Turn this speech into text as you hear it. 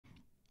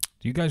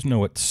Do you guys know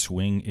what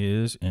swing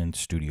is in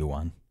Studio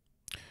One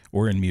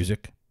or in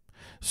music?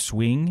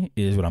 Swing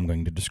is what I'm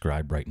going to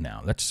describe right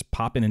now. Let's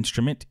pop an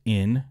instrument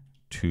in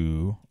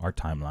to our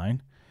timeline.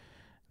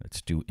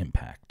 Let's do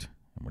impact.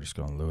 And we're just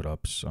going to load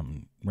up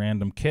some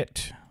random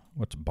kit.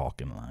 What's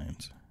Balkan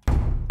lines?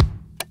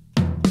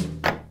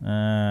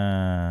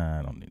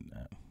 I don't need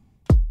that.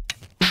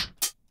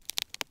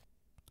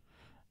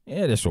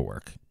 Yeah, this will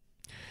work.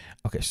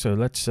 Okay, so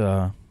let's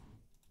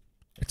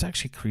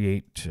actually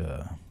create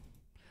a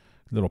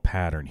little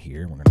pattern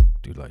here. We're gonna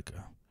do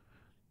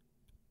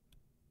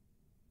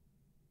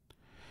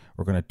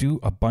we're gonna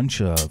do a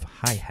bunch of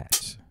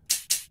hi-hats.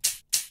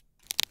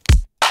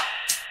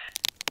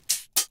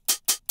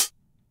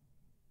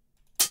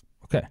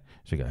 Okay,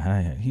 so we got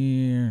hi-hat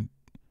here.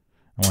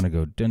 I want to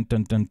go dun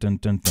dun dun dun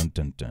dun dun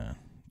dun dun.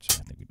 So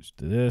I think we just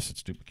do this.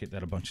 Let's duplicate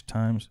that a bunch of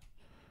times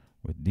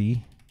with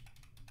D.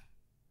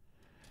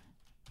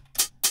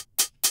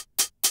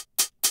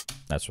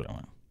 That's what I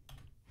want.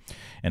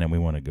 And then we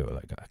want to go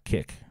like a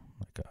kick,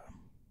 like a.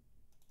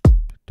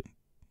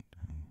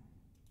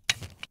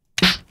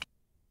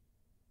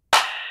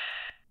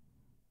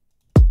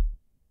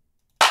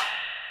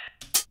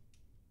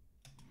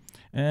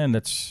 And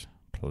let's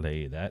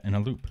play that in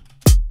a loop.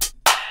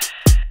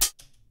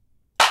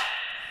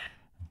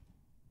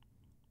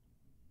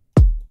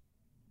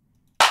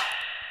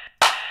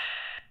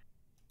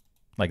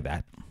 Like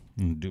that.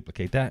 And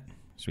duplicate that.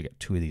 So we got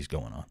two of these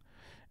going on.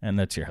 And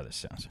let's hear how this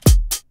sounds.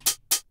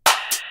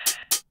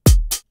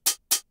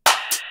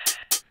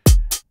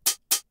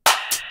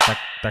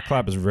 That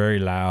clap is very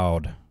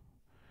loud.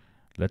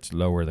 Let's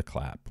lower the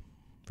clap.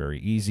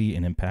 Very easy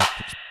in impact.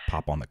 Just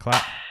pop on the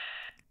clap.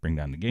 Bring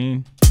down the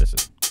gain. This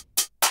is.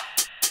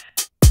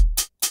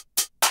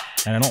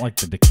 And I don't like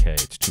the decay.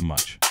 It's too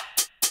much.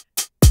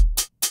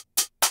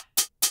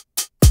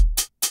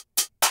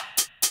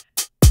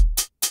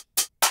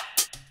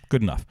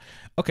 Good enough.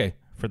 Okay,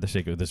 for the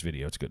sake of this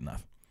video, it's good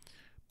enough.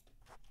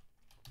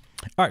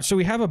 All right, so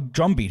we have a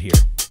drum beat here.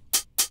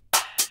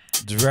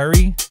 It's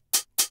very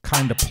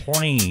kind of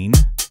plain,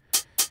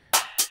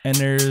 and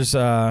there's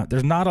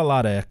not a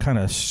lot of kind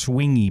of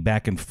swingy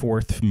back and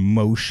forth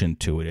motion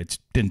to it. It's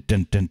dun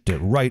dun dun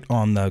dun right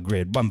on the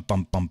grid, bum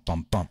bum bum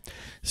bum bum.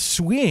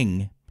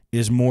 Swing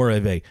is more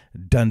of a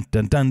dun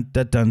dun dun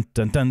dun dun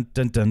dun dun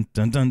dun dun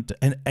dun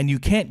dun, and you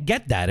can't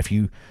get that if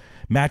you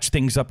match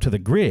things up to the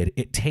grid.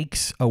 It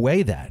takes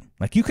away that.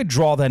 Like you could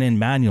draw that in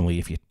manually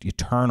if you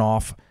turn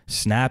off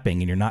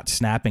snapping and you're not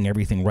snapping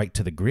everything right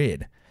to the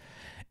grid.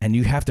 And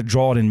you have to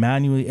draw it in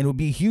manually, and it would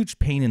be a huge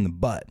pain in the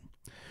butt.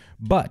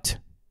 But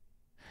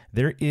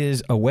there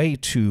is a way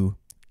to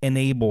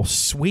enable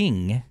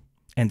swing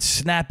and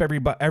snap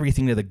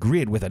everything to the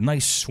grid with a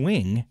nice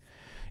swing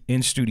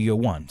in Studio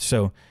One.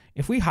 So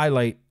if we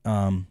highlight,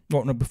 well,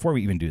 no, before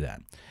we even do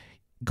that,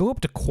 go up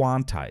to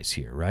quantize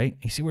here, right?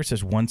 You see where it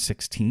says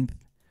 1/16th?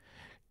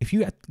 If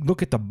you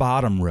look at the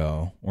bottom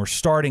row, or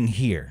starting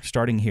here,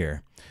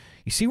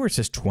 you see where it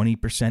says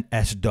 20%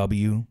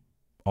 SW,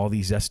 all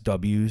these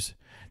SWs?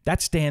 That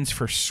stands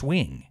for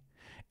swing.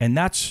 And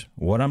that's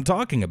what I'm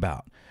talking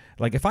about.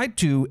 Like if I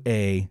do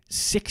a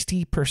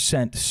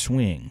 60%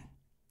 swing,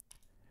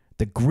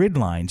 the grid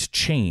lines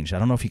change. I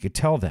don't know if you could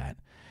tell that.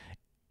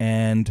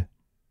 And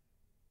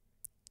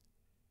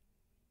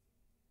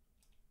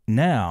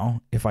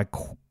now, if I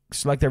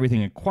select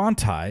everything and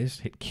quantize,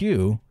 hit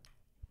Q,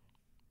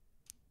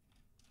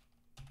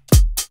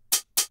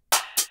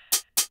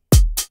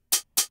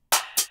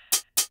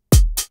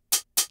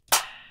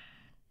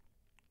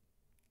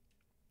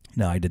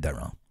 no, I did that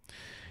wrong.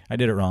 I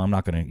did it wrong. I'm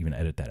not going to even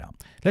edit that out.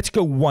 Let's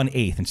go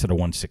 1/8 instead of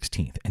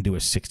 1/16 and do a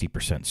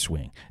 60%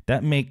 swing.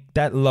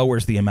 That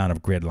lowers the amount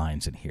of grid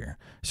lines in here.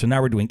 So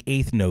now we're doing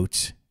 1/8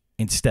 notes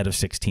instead of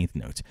 16th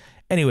notes.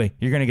 Anyway,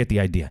 you're going to get the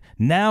idea.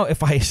 Now,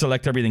 if I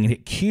select everything and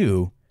hit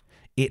Q,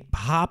 it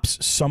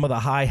pops some of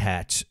the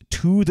hi-hats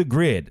to the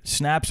grid,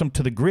 snaps them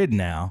to the grid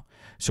now,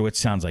 so it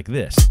sounds like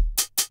this.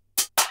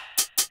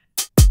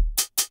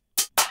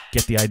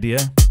 Get the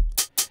idea?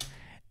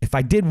 If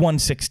I did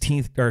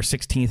 1/16 or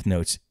 16th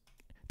notes,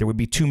 there would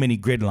be too many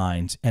grid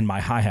lines and my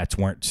hi-hats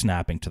weren't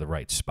snapping to the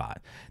right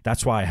spot.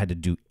 That's why I had to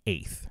do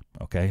 1/8,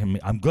 okay?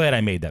 I'm glad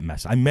I made that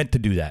mess. I meant to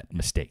do that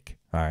mistake,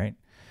 all right?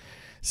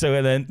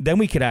 So then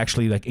we could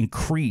actually like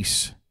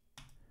increase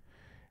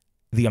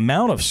the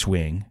amount of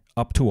swing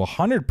up to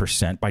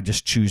 100% by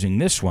just choosing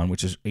this one,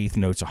 which is 1/8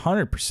 notes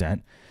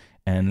 100%.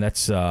 And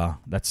let's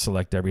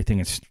select everything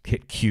and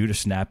hit Q to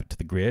snap it to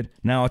the grid.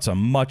 Now it's a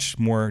much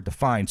more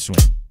defined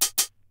swing.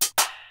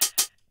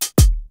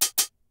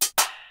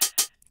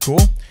 Cool?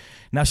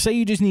 Now say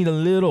you just need a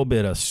little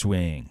bit of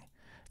swing.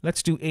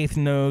 Let's do 1/8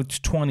 notes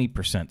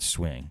 20%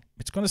 swing.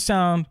 It's going to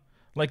sound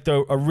like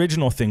the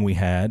original thing we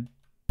had,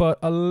 but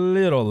a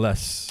little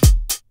less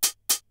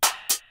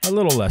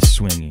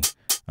swingy.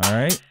 All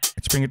right,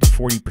 let's bring it to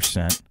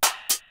 40%,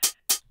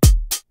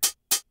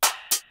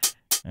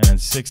 and then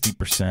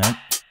 60%.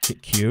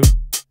 Hit Q.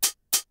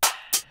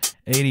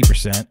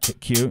 80%. Hit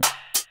Q.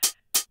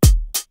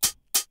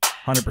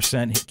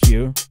 100%. Hit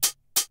Q.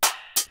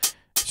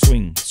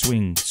 Swing.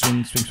 swing,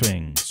 swing,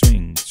 swing,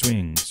 swing,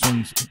 swing,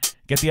 swing, swing.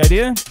 Get the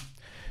idea?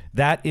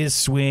 That is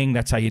swing.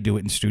 That's how you do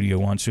it in Studio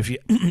One. So if you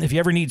if you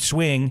ever need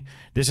swing,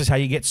 this is how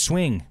you get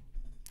swing.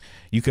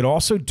 You could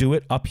also do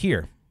it up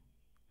here.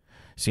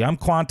 See, I'm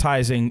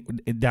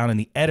quantizing it down in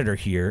the editor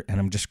here, and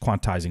I'm just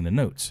quantizing the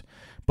notes.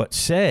 But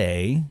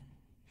say,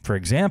 for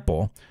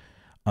example,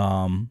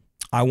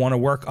 I want to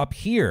work up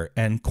here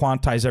and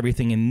quantize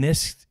everything in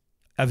this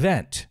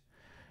event.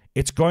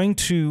 It's going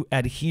to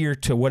adhere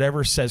to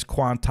whatever says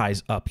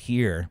quantize up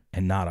here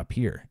and not up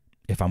here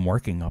if I'm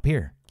working up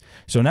here.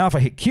 So now if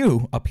I hit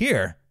Q up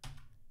here,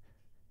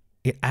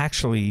 it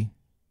actually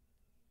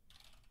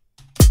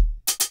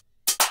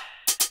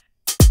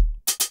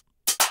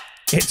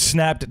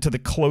snapped it to the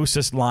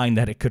closest line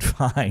that it could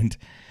find,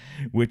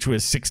 which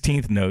was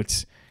 16th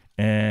notes,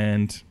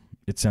 and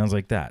it sounds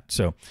like that.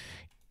 So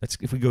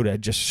if we go to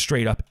just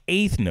straight up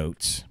 8th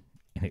notes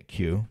and hit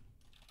Q,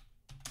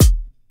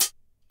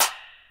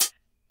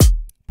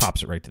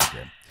 pops it right to the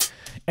grid.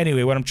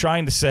 Anyway, what I'm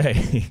trying to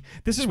say,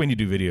 this is when you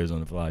do videos on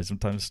the fly.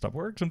 Sometimes stuff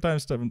works,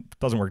 sometimes stuff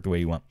doesn't work the way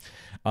you want.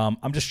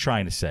 I'm just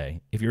trying to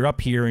say, if you're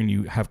up here and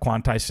you have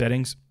quantized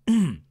settings,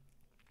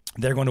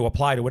 they're going to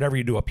apply to whatever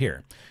you do up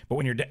here. But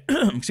when you're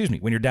excuse me,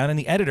 when you're down in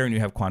the editor and you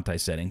have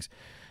quantized settings,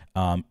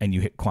 and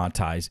you hit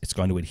quantize, it's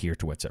going to adhere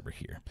to what's ever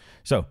here.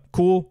 So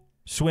cool,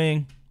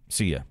 swing,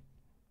 see ya.